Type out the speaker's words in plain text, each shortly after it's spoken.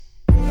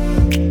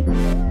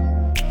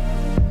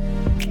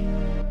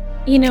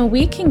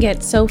We can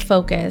get so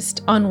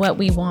focused on what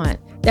we want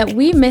that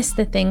we miss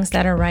the things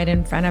that are right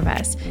in front of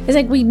us. It's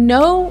like we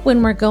know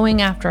when we're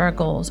going after our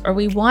goals or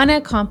we want to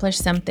accomplish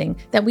something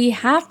that we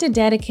have to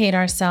dedicate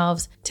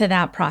ourselves to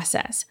that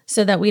process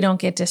so that we don't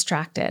get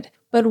distracted.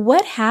 But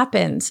what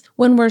happens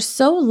when we're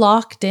so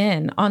locked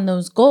in on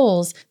those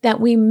goals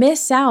that we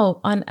miss out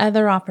on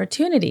other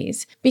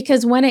opportunities?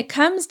 Because when it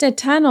comes to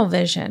tunnel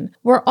vision,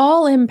 we're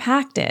all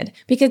impacted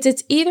because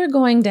it's either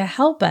going to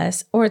help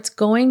us or it's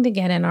going to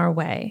get in our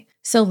way.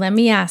 So let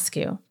me ask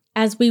you,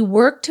 as we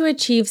work to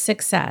achieve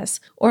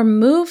success or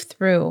move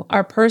through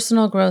our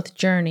personal growth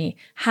journey,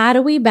 how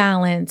do we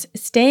balance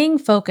staying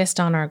focused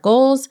on our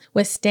goals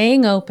with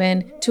staying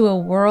open to a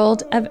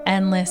world of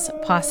endless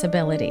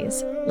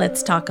possibilities?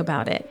 Let's talk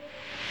about it.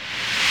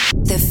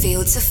 The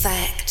Fields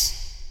Effect.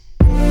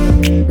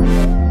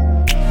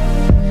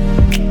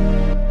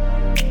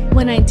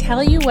 When I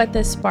tell you what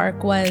the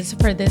spark was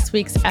for this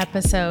week's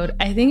episode,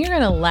 I think you're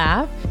going to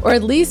laugh or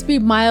at least be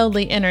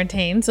mildly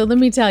entertained. So let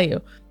me tell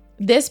you.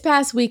 This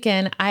past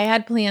weekend, I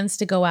had plans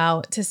to go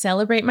out to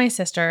celebrate my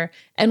sister,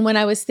 and when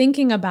I was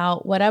thinking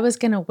about what I was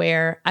going to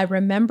wear, I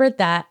remembered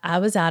that I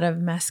was out of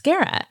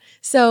mascara.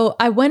 So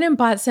I went and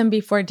bought some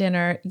before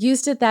dinner,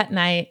 used it that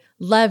night,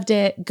 loved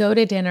it, go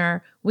to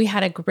dinner. We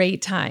had a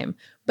great time.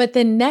 But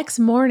the next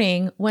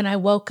morning when I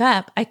woke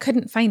up, I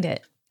couldn't find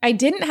it. I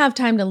didn't have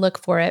time to look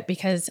for it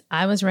because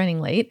I was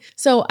running late.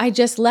 So I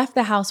just left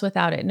the house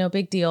without it. No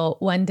big deal.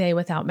 One day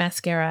without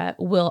mascara,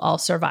 we'll all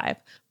survive.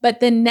 But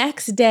the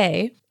next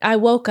day, I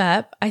woke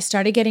up, I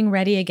started getting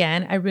ready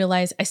again. I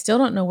realized I still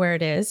don't know where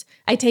it is.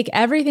 I take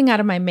everything out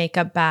of my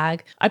makeup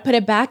bag. I put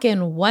it back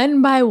in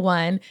one by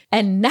one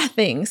and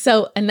nothing.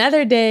 So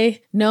another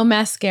day, no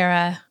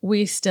mascara.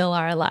 We still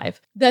are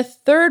alive. The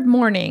third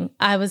morning,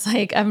 I was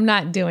like, I'm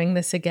not doing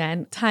this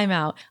again. Time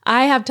out.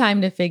 I have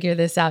time to figure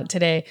this out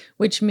today,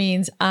 which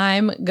means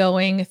I'm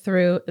going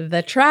through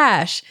the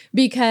trash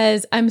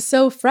because I'm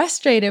so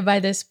frustrated by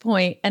this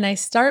point. And I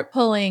start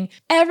pulling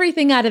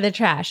everything out of the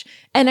trash.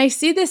 And I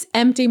see this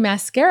empty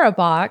mascara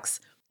box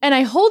and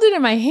I hold it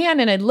in my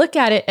hand and I look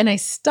at it and I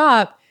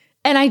stop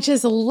and I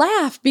just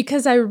laugh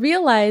because I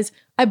realize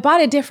I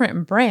bought a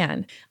different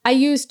brand. I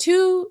use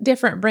two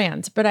different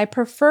brands, but I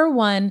prefer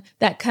one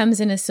that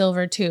comes in a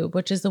silver tube,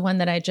 which is the one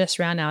that I just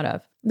ran out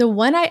of. The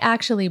one I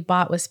actually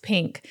bought was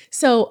pink.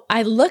 So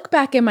I look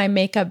back in my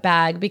makeup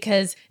bag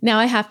because now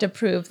I have to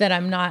prove that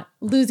I'm not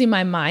losing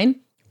my mind.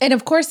 And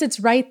of course,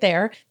 it's right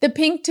there. The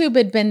pink tube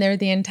had been there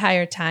the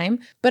entire time,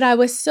 but I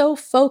was so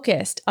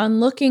focused on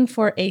looking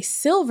for a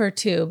silver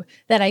tube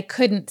that I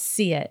couldn't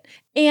see it.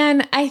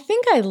 And I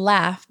think I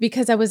laughed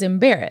because I was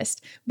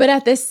embarrassed. But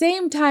at the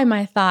same time,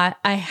 I thought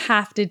I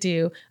have to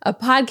do a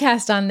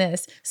podcast on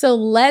this. So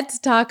let's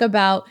talk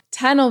about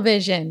tunnel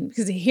vision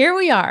because here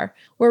we are.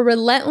 We're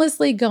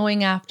relentlessly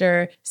going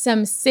after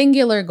some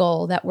singular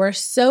goal that we're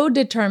so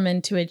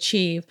determined to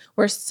achieve.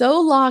 We're so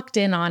locked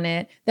in on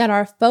it that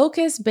our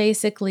focus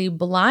basically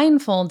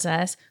blindfolds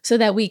us so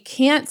that we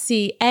can't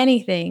see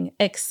anything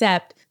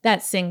except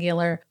that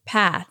singular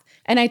path.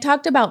 And I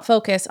talked about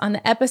focus on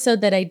the episode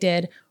that I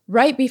did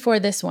right before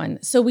this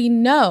one. So we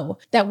know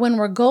that when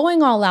we're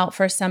going all out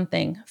for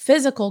something,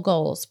 physical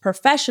goals,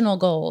 professional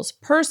goals,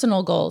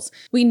 personal goals,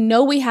 we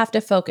know we have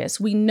to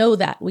focus. We know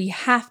that we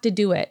have to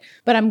do it.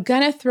 But I'm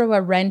going to throw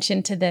a wrench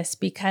into this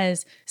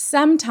because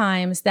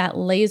sometimes that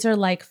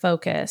laser-like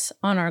focus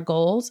on our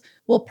goals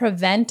will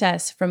prevent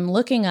us from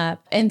looking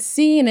up and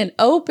seeing an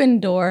open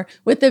door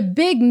with a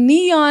big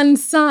neon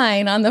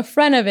sign on the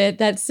front of it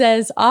that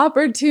says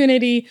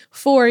opportunity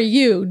for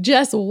you.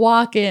 Just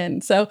walk in.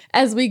 So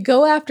as we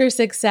go after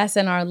success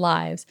in our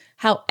lives,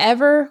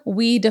 however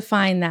we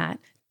define that,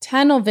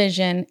 tunnel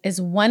vision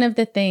is one of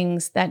the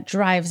things that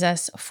drives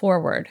us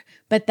forward.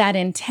 But that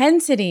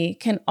intensity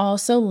can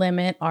also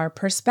limit our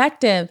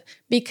perspective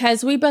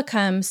because we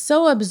become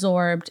so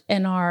absorbed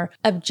in our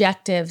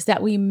objectives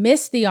that we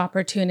miss the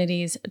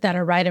opportunities that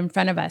are right in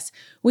front of us.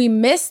 We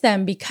miss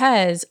them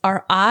because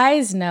our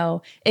eyes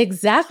know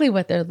exactly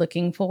what they're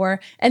looking for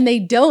and they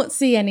don't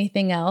see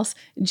anything else,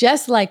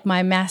 just like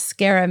my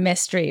mascara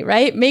mystery,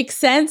 right? Makes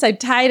sense? I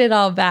tied it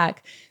all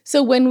back.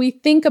 So when we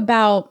think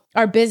about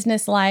our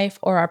business life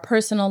or our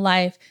personal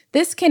life,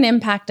 this can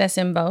impact us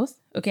in both,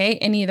 okay,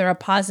 in either a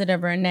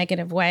positive or a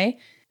negative way.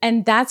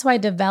 And that's why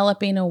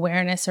developing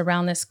awareness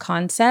around this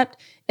concept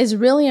is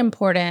really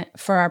important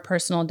for our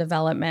personal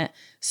development.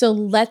 So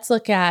let's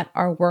look at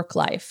our work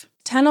life.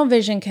 Tunnel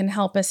vision can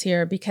help us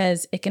here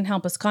because it can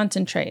help us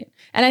concentrate.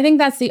 And I think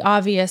that's the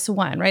obvious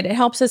one, right? It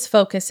helps us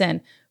focus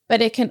in.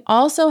 But it can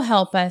also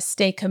help us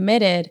stay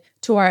committed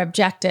to our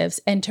objectives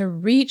and to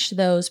reach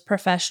those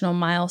professional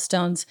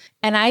milestones.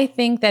 And I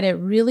think that it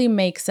really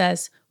makes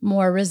us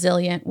more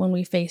resilient when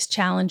we face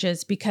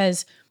challenges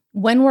because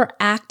when we're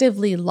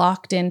actively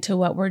locked into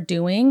what we're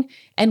doing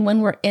and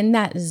when we're in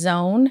that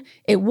zone,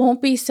 it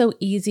won't be so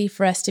easy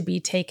for us to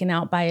be taken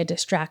out by a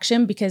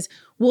distraction because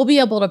we'll be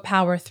able to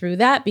power through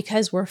that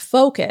because we're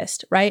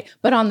focused, right?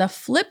 But on the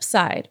flip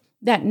side,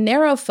 That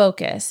narrow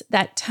focus,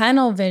 that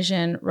tunnel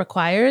vision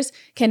requires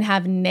can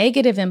have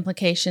negative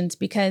implications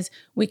because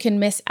we can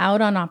miss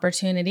out on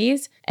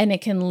opportunities and it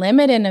can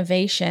limit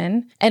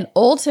innovation and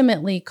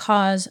ultimately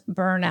cause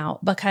burnout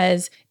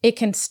because it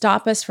can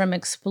stop us from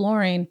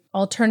exploring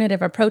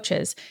alternative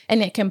approaches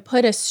and it can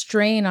put a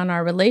strain on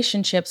our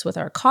relationships with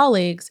our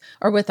colleagues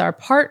or with our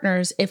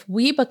partners if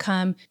we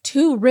become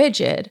too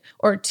rigid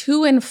or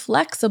too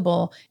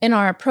inflexible in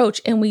our approach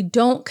and we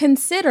don't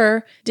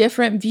consider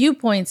different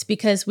viewpoints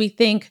because we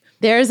think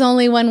there's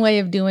only one way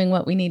of doing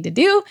what we need to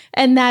do,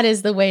 and that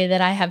is the way that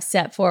I have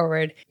set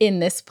forward in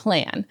this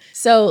plan.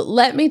 So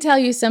let me tell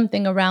you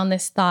something around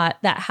this thought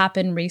that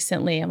happened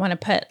recently. I want to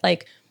put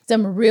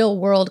some real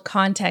world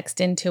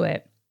context into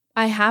it.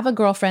 I have a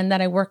girlfriend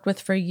that I worked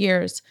with for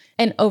years,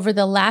 and over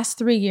the last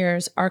 3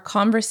 years, our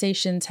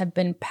conversations have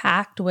been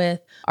packed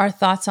with our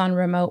thoughts on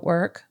remote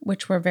work,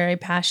 which we're very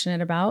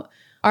passionate about,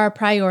 our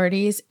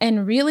priorities,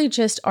 and really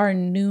just our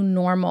new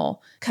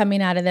normal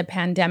coming out of the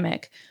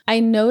pandemic. I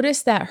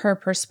noticed that her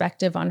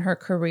perspective on her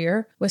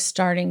career was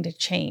starting to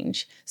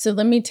change. So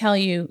let me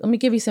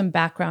give you some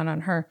background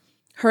on her.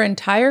 Her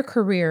entire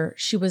career,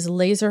 she was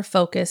laser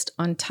focused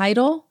on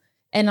title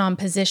and on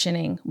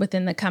positioning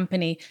within the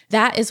company.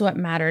 That is what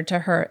mattered to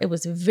her. It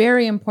was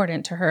very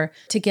important to her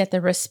to get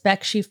the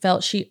respect she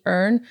felt she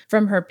earned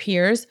from her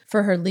peers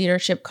for her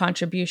leadership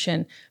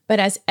contribution. But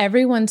as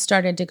everyone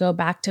started to go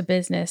back to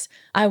business,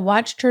 I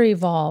watched her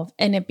evolve,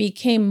 and it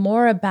became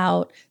more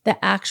about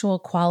the actual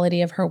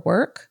quality of her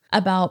work,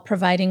 about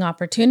providing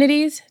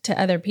opportunities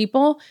to other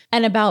people,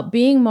 and about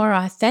being more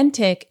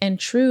authentic and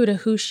true to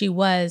who she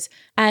was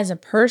as a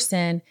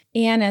person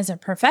and as a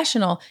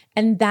professional.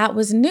 And that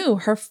was new.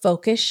 Her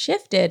focus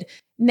shifted.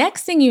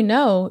 Next thing you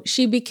know,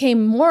 she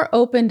became more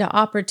open to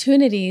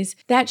opportunities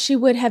that she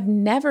would have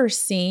never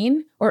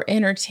seen or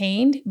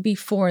entertained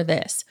before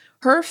this.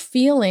 Her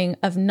feeling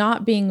of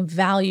not being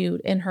valued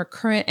in her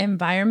current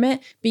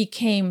environment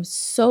became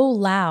so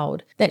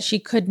loud that she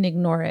couldn't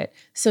ignore it.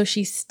 So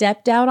she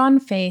stepped out on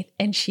faith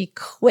and she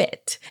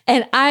quit.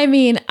 And I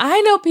mean,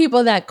 I know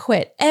people that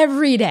quit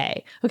every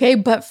day, okay?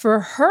 But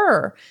for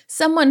her,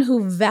 someone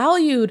who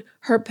valued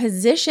her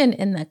position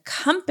in the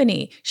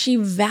company, she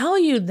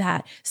valued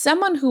that.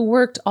 Someone who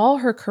worked all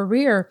her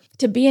career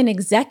to be in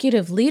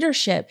executive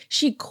leadership,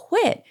 she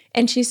quit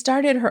and she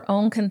started her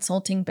own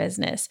consulting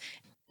business.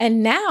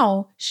 And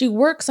now she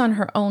works on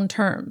her own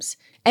terms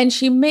and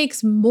she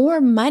makes more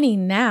money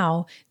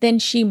now than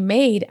she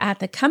made at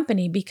the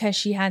company because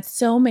she had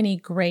so many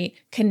great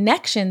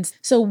connections.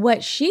 So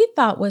what she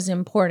thought was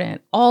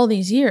important all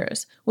these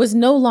years was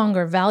no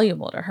longer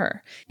valuable to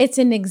her. It's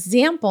an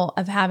example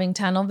of having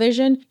tunnel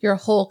vision your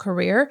whole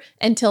career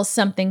until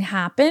something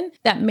happened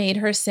that made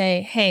her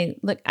say, hey,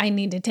 look, I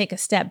need to take a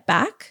step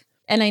back.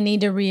 And I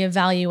need to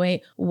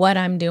reevaluate what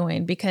I'm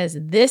doing because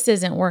this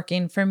isn't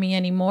working for me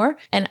anymore.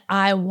 And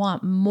I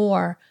want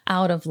more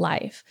out of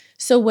life.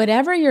 So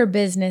whatever your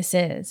business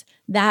is,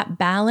 that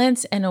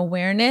balance and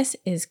awareness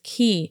is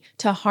key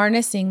to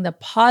harnessing the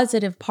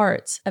positive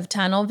parts of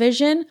tunnel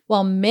vision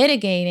while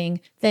mitigating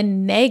the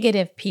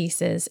negative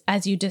pieces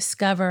as you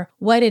discover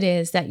what it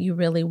is that you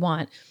really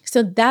want.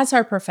 So that's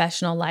our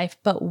professional life.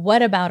 But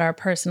what about our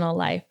personal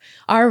life?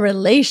 Our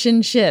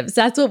relationships.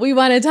 That's what we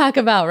want to talk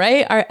about,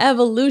 right? Our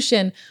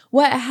evolution.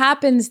 What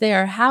happens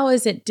there? How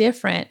is it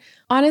different?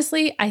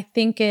 Honestly, I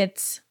think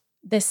it's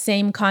the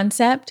same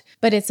concept,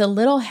 but it's a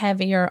little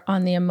heavier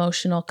on the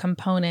emotional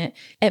component.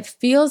 It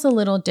feels a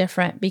little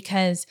different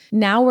because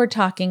now we're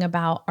talking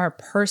about our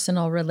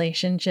personal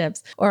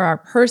relationships or our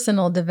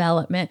personal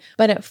development,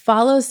 but it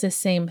follows the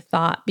same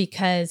thought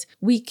because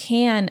we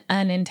can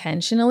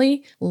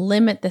unintentionally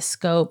limit the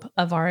scope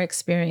of our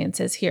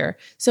experiences here.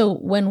 So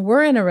when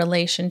we're in a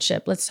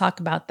relationship, let's talk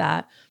about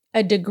that.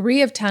 A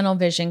degree of tunnel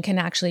vision can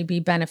actually be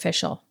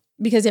beneficial,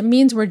 because it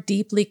means we're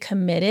deeply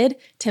committed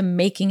to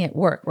making it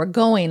work. We're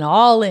going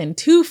all in,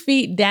 2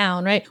 feet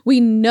down, right? We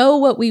know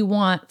what we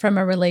want from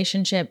a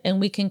relationship and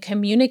we can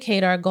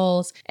communicate our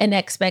goals and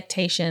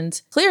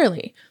expectations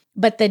clearly.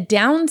 But the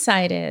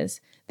downside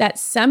is that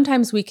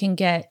sometimes we can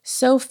get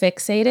so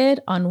fixated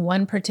on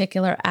one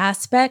particular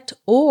aspect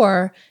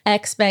or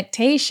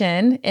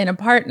expectation in a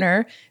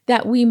partner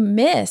that we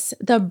miss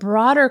the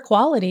broader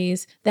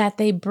qualities that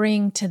they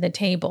bring to the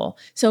table.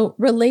 So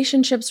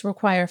relationships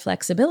require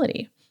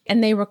flexibility.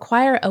 And they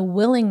require a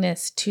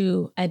willingness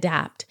to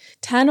adapt.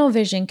 Tunnel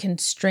vision can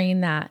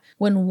strain that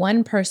when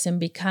one person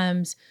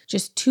becomes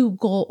just too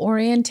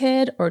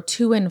goal-oriented or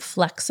too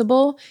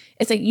inflexible.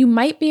 It's like you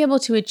might be able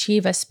to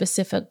achieve a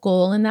specific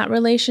goal in that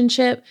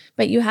relationship,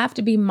 but you have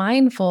to be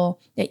mindful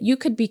that you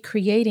could be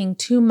creating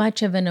too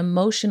much of an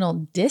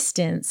emotional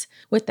distance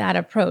with that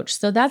approach.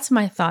 So that's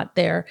my thought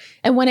there.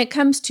 And when it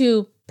comes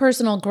to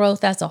personal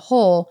growth as a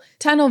whole,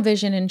 tunnel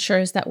vision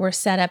ensures that we're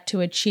set up to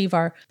achieve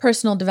our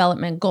personal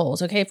development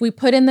goals. Okay, if we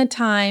put in the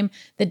time,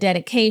 the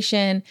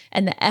dedication,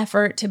 and the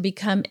effort to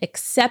become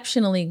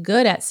exceptionally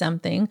good at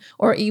something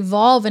or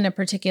evolve in a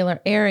particular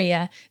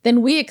area,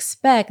 then we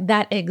expect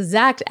that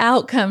exact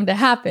outcome to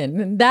happen.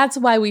 And that's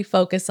why we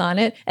focus on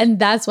it, and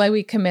that's why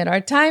we commit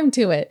our time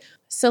to it.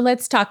 So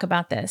let's talk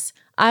about this.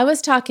 I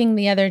was talking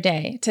the other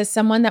day to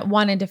someone that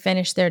wanted to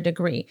finish their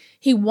degree.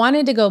 He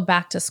wanted to go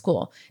back to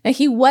school. Now,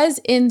 he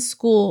was in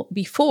school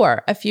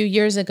before a few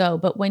years ago,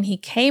 but when he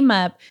came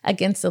up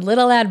against a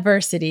little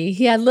adversity,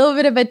 he had a little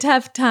bit of a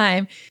tough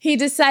time. He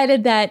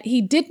decided that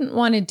he didn't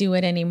want to do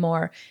it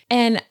anymore.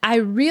 And I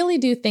really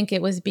do think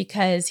it was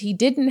because he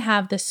didn't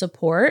have the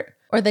support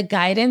or the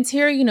guidance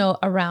here,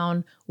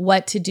 around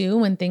what to do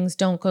when things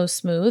don't go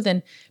smooth.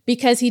 And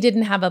because he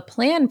didn't have a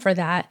plan for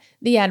that,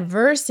 the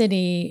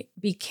adversity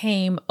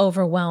became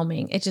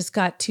overwhelming. It just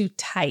got too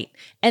tight.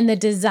 And the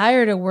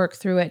desire to work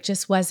through it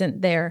just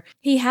wasn't there.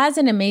 He has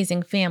an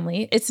amazing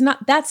family.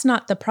 That's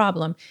not the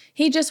problem.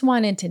 He just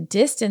wanted to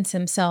distance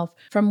himself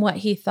from what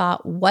he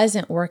thought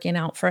wasn't working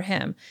out for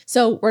him.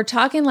 So we're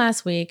talking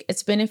last week.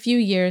 It's been a few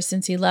years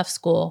since he left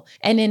school.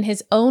 And in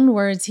his own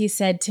words, he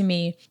said to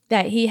me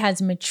that he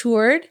has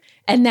matured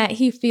and that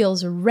he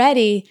feels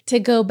ready to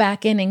go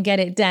back in and get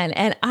it done.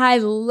 And I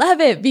love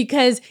it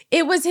because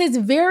it was his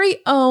very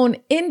own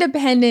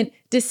independent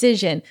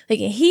decision. Like,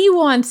 he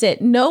wants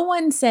it. No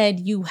one said,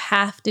 you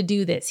have to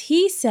do this.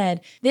 He said,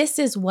 this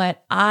is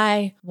what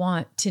I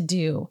want to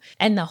do.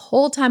 And the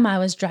whole time I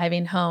was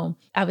driving home,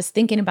 I was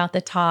thinking about the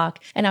talk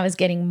and I was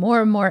getting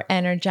more and more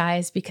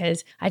energized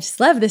because I just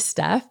love this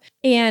stuff.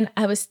 And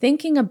I was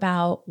thinking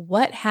about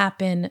what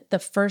happened the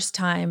first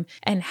time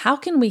and how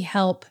can we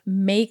help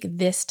make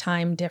this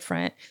time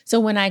different. So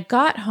when I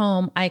got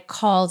home, I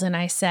called and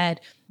I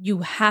said, you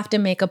have to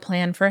make a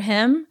plan for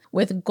him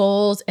with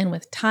goals and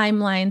with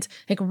timelines.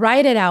 Like,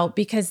 write it out,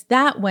 because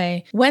that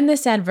way, when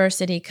this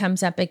adversity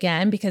comes up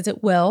again, because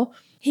it will,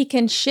 he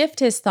can shift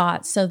his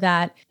thoughts so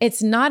that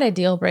it's not a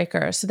deal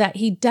breaker, so that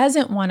he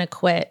doesn't want to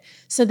quit,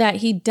 so that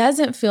he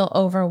doesn't feel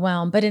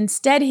overwhelmed, but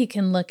instead he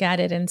can look at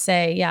it and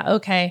say, yeah,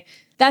 okay,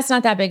 that's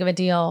not that big of a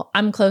deal.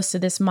 I'm close to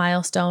this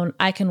milestone.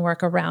 I can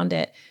work around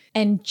it.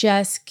 And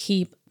just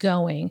keep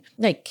going,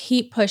 like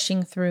keep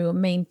pushing through,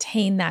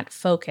 maintain that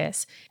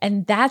focus.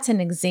 And that's an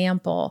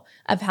example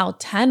of how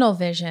tunnel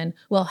vision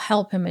will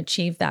help him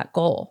achieve that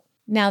goal.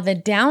 Now, the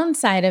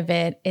downside of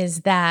it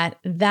is that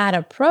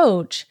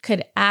approach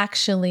could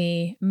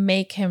actually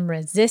make him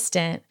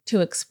resistant to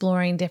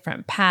exploring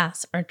different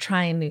paths or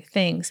trying new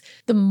things.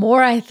 The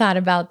more I thought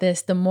about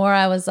this, the more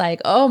I was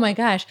like, oh my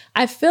gosh,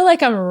 I feel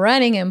like I'm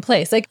running in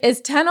place. Like, is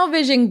tunnel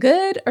vision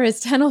good or is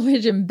tunnel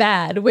vision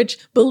bad? Which,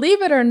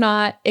 believe it or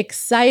not,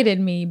 excited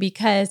me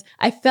because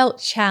I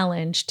felt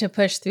challenged to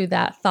push through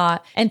that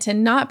thought and to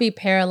not be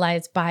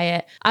paralyzed by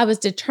it. I was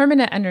determined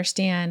to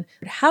understand,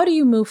 how do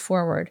you move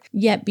forward,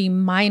 yet be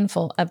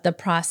mindful of the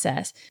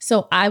process?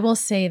 So I will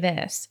say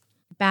this: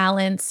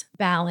 balance,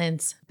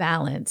 balance,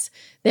 balance.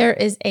 There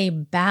is a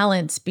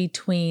balance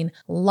between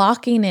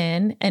locking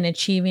in and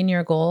achieving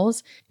your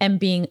goals and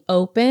being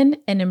open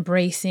and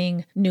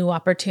embracing new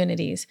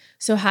opportunities.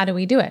 So how do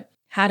we do it?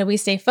 How do we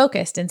stay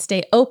focused and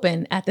stay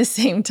open at the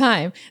same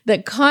time?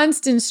 The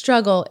constant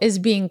struggle is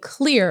being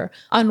clear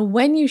on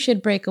when you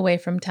should break away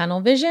from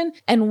tunnel vision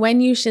and when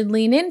you should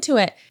lean into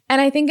it. And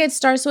I think it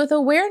starts with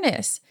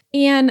awareness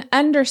and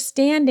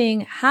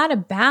understanding how to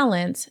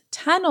balance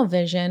tunnel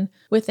vision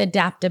with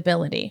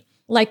adaptability.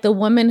 Like the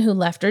woman who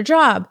left her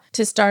job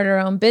to start her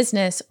own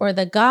business, or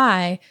the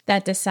guy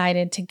that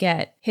decided to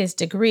get his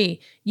degree.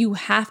 You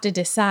have to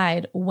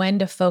decide when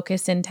to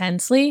focus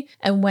intensely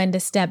and when to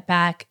step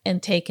back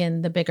and take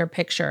in the bigger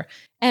picture.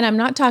 And I'm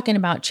not talking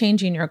about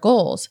changing your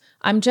goals.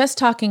 I'm just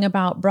talking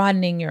about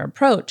broadening your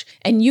approach.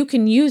 And you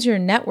can use your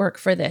network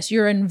for this.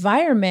 Your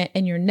environment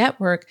and your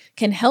network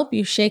can help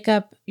you shake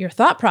up your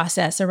thought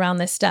process around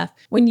this stuff.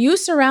 When you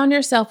surround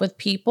yourself with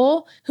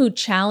people who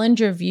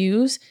challenge your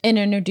views and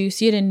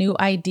introduce you to new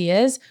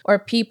ideas, or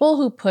people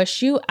who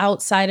push you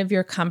outside of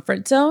your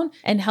comfort zone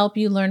and help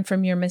you learn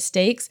from your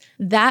mistakes,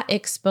 that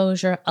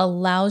exposure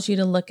allows you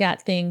to look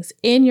at things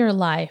in your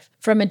life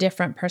from a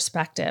different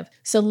perspective.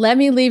 So let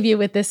me leave you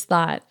with this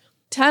thought.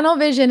 Tunnel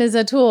vision is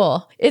a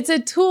tool. It's a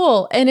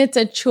tool and it's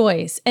a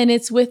choice, and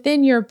it's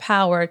within your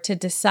power to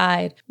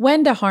decide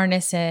when to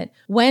harness it,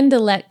 when to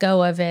let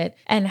go of it,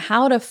 and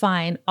how to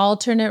find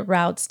alternate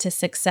routes to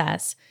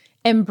success.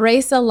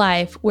 Embrace a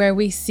life where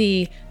we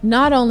see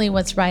not only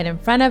what's right in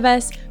front of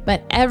us,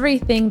 but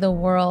everything the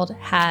world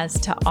has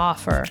to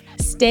offer.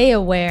 Stay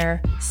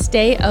aware,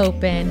 stay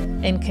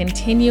open, and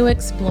continue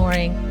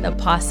exploring the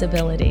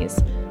possibilities.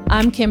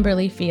 I'm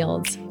Kimberly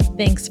Fields.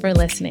 Thanks for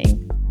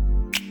listening.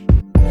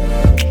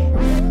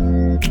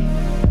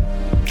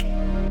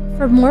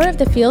 For more of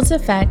The Fields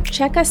Effect,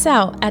 check us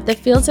out at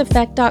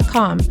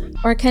thefieldseeffect.com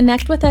or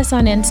connect with us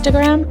on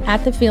Instagram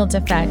at The Fields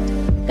Effect.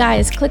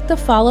 Guys, click the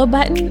follow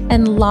button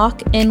and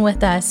lock in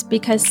with us,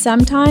 because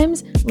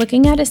sometimes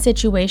looking at a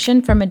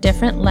situation from a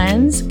different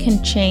lens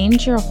can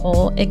change your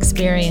whole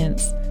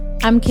experience.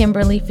 I'm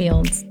Kimberly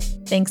Fields.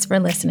 Thanks for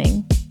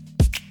listening.